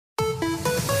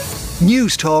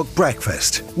News Talk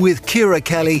Breakfast with Ciara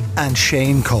Kelly and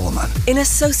Shane Coleman. In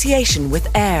association with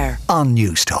AIR on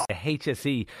News Talk. The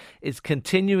HSE is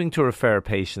continuing to refer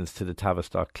patients to the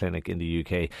Tavistock Clinic in the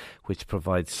UK, which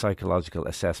provides psychological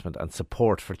assessment and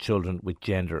support for children with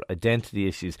gender identity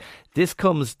issues. This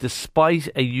comes despite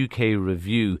a UK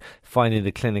review finding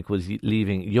the clinic was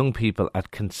leaving young people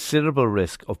at considerable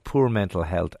risk of poor mental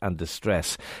health and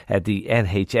distress. The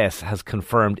NHS has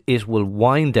confirmed it will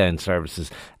wind down services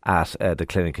at the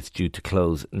clinic. It's due to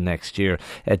close next year.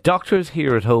 Doctors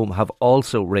here at home have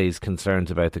also raised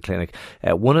concerns about the clinic.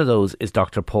 One of those is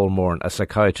Dr. Paul Moran, a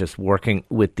psychiatrist working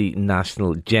with the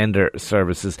National Gender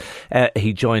Services.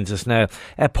 He joins us now.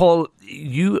 Paul,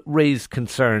 you raised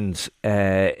concerns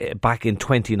back in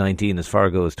 2019, as far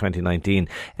ago as 2019,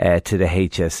 to the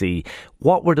HSE.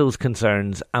 What were those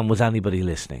concerns, and was anybody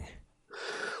listening?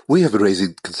 We have been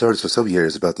raising concerns for some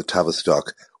years about the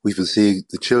Tavistock. We've been seeing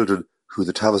the children who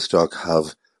the Tavistock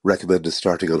have recommended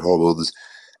starting on hormones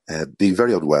being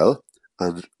very unwell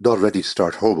and not ready to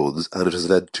start hormones, and it has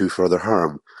led to further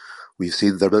harm. We've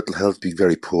seen their mental health being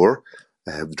very poor,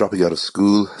 dropping out of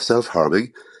school,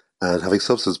 self-harming, and having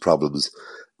substance problems.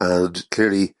 And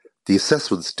clearly, the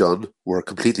assessments done were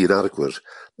completely inadequate.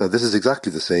 And this is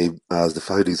exactly the same as the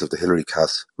findings of the Hilary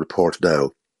Cass report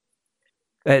now.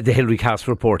 The Hilary Cass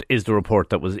report is the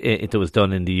report that was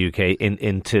done in the UK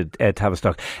into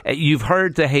Tavistock. You've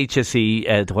heard the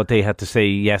HSE, what they had to say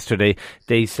yesterday.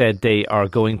 They said they are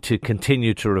going to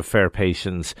continue to refer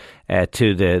patients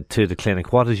to the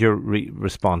clinic. What is your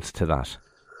response to that?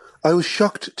 I was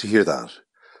shocked to hear that.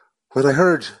 When I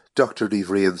heard Dr. Niamh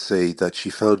Ryan say that she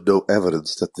found no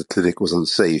evidence that the clinic was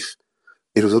unsafe,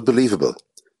 it was unbelievable.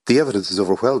 The evidence is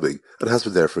overwhelming and has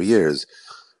been there for years.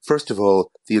 First of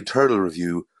all, the internal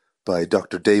review by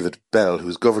Dr. David Bell, who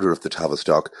is governor of the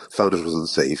Tavistock, found it was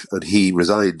unsafe, and he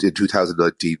resigned in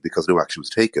 2019 because no action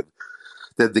was taken.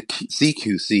 Then the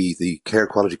CQC, the Care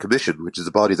Quality Commission, which is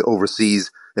the body that oversees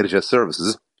NHS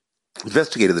services,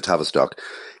 investigated the Tavistock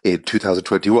in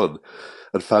 2021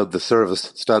 and found the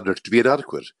service standard to be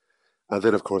inadequate. And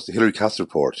then, of course, the Hilary Cass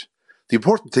report. The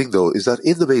important thing, though, is that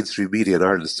in the mainstream media in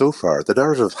Ireland so far, the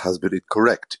narrative has been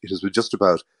incorrect. It has been just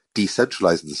about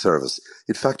decentralising the service.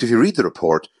 In fact, if you read the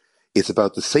report, it's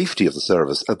about the safety of the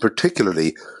service, and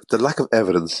particularly the lack of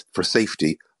evidence for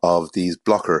safety of these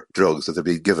blocker drugs that are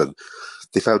being given.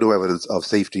 They found no evidence of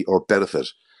safety or benefit.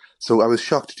 So I was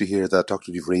shocked to hear that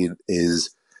Dr. Niamh Ryan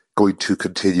is going to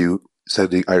continue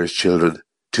sending Irish children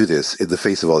to this in the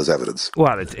face of all this evidence.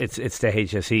 Well, it's the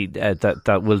HSE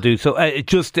that will do so.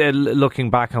 Just looking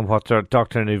back on what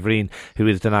Dr. Niamh Ryan, who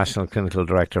is the National Clinical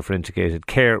Director for Integrated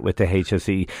Care with the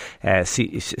HSE,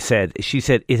 said, she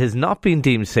said, it has not been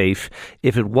deemed safe.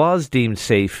 If it was deemed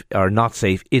safe or not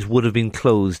safe, it would have been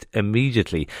closed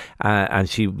immediately. And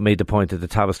she made the point that the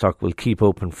Tavistock will keep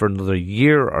open for another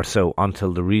year or so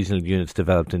until the regional units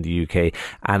developed in the UK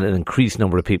and an increased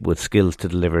number of people with skills to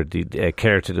deliver the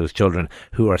care to those children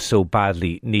who are so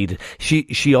badly needed.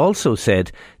 She also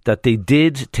said that they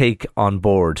did take on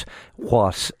board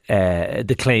what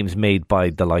the claims made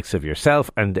by the likes of yourself,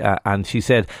 and she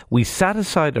said, we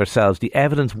satisfied ourselves the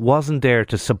evidence wasn't there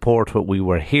to support what we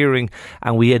were hearing,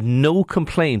 and we had no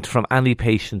complaint from any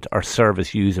patient or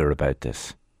service user about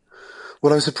this.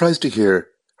 Well, I was surprised to hear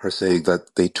her saying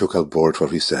that they took on board what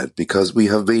we said, because we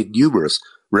have made numerous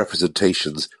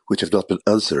representations which have not been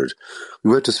answered.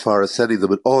 We went as far as sending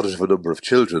them an audit of a number of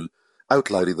children,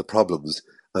 outlining the problems,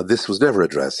 and this was never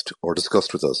addressed or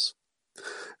discussed with us.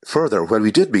 Further, when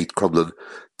we did meet Crumlin,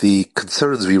 the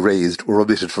concerns we raised were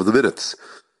omitted from the minutes.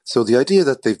 So the idea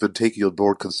that they've been taking on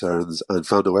board concerns and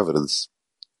found no evidence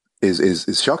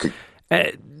is shocking.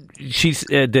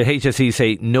 The HSE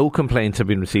say no complaints have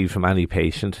been received from any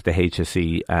patient. The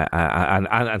HSE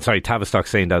and sorry, Tavistock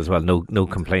saying that as well. No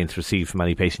complaints received from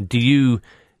any patient. Do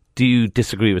you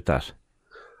disagree with that?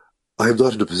 I am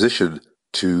not in a position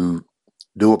to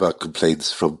know about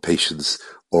complaints from patients,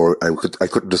 or I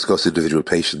couldn't discuss individual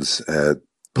patients publicly.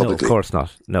 No, of course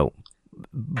not. No,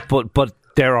 but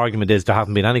their argument is there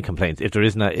haven't been any complaints. If there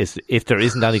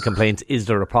isn't any complaints, is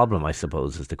there a problem, I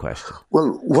suppose, is the question.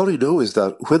 Well, what we know is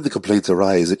that when the complaints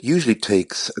arise, it usually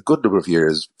takes a good number of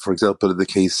years. For example, in the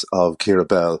case of Ciara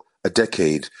Bell, a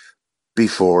decade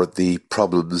before the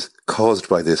problems caused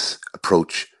by this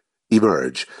approach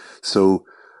emerge. So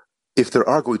if there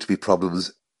are going to be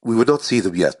problems, we would not see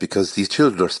them yet, because these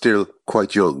children are still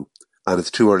quite young, and it's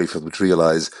too early for them to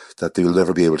realise that they will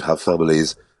never be able to have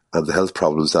families, and the health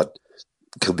problems that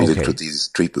linked with these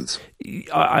treatments.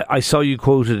 I saw you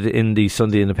quoted in the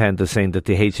Sunday Independent saying that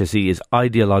the HSE is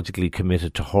ideologically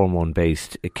committed to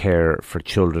hormone-based care for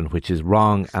children, which is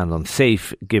wrong and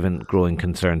unsafe given growing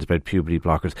concerns about puberty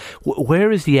blockers.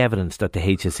 Where is the evidence that the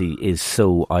HSE is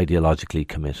so ideologically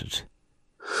committed?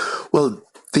 Well,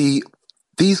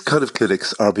 these kind of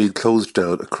clinics are being closed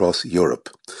down across Europe,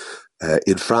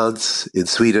 in France, in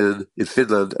Sweden, in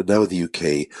Finland, and now in the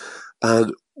UK.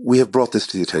 And we have brought this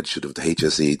to the attention of the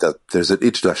HSE that there's an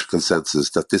international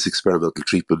consensus that this experimental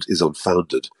treatment is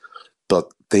unfounded,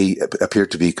 but they appear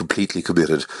to be completely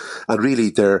committed. And really,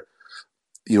 they're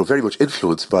very much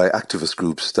influenced by activist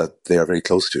groups that they are very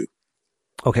close to.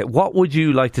 Okay, what would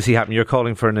you like to see happen? You're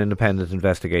calling for an independent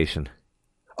investigation.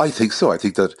 I think so. I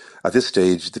think that at this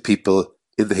stage, the people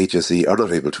in the HSE are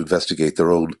not able to investigate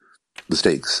their own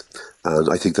mistakes.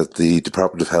 And I think that the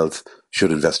Department of Health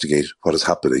should investigate what is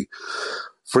happening.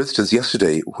 For instance,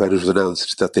 yesterday, when it was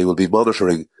announced that they will be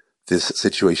monitoring this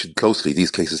situation closely,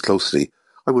 these cases closely,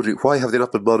 I'm wondering, why have they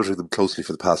not been monitoring them closely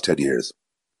for the past 10 years?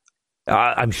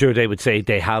 I'm sure they would say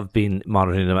they have been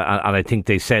monitoring them, and I think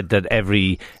they said that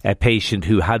every patient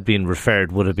who had been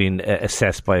referred would have been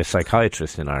assessed by a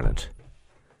psychiatrist in Ireland.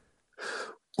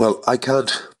 Well, I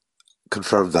can't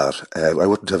confirm that. I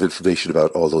wouldn't have information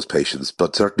about all those patients,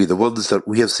 but certainly the ones that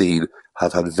we have seen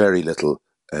have had very little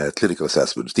clinical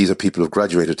assessment. These are people who have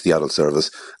graduated to the adult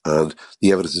service, and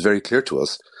the evidence is very clear to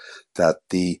us that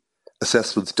the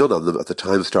assessments done on them at the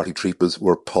time of starting treatments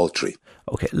were paltry.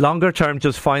 Okay, longer term,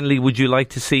 just finally, would you like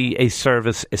to see a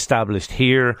service established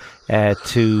here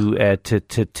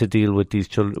to deal with these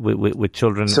with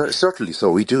children? Certainly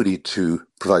so. We do need to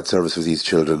provide service for these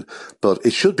children, but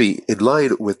it should be in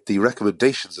line with the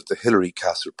recommendations of the Hilary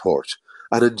Cass report.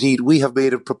 And indeed, we have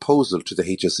made a proposal to the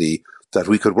HSE that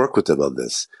we could work with them on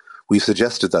this. We've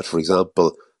suggested that, for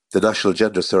example, the National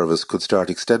Gender Service could start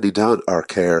extending down our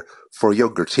care for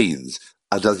younger teens,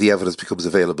 and as the evidence becomes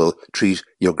available, treat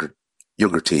younger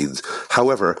teens.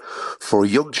 However, for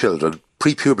young children,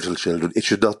 prepubertal children, it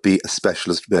should not be a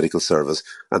specialist medical service,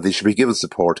 and they should be given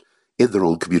support in their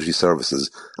own community services,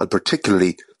 and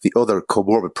particularly the other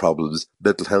comorbid problems,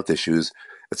 mental health issues,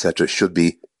 etc., should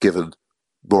be given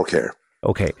more care.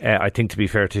 Okay, I think to be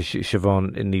fair to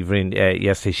Siobhan Ní Bhríon,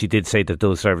 yesterday she did say that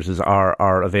those services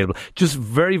are available. Just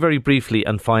very, very briefly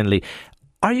and finally,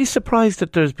 are you surprised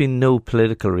that there's been no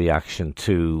political reaction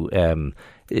to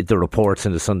the reports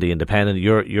in the Sunday Independent,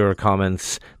 your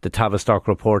comments, the Tavistock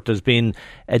report? There's been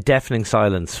a deafening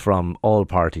silence from all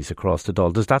parties across the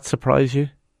Dáil. Does that surprise you?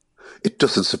 It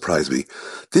doesn't surprise me.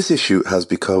 This issue has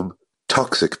become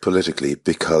toxic politically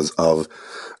because of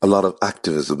a lot of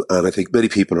activism, and I think many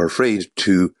people are afraid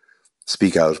to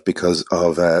speak out because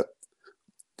of the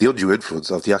undue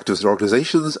influence of the activist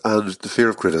organisations and the fear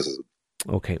of criticism.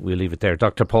 Okay, we'll leave it there.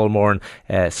 Dr. Paul Moran,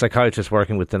 psychiatrist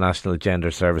working with the National Gender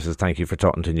Services, thank you for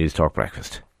talking to News Talk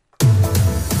Breakfast.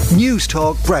 News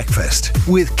Talk Breakfast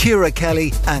with Ciara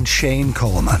Kelly and Shane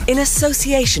Coleman. In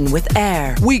association with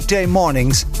AIR. Weekday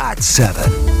mornings at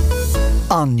 7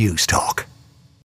 on News Talk.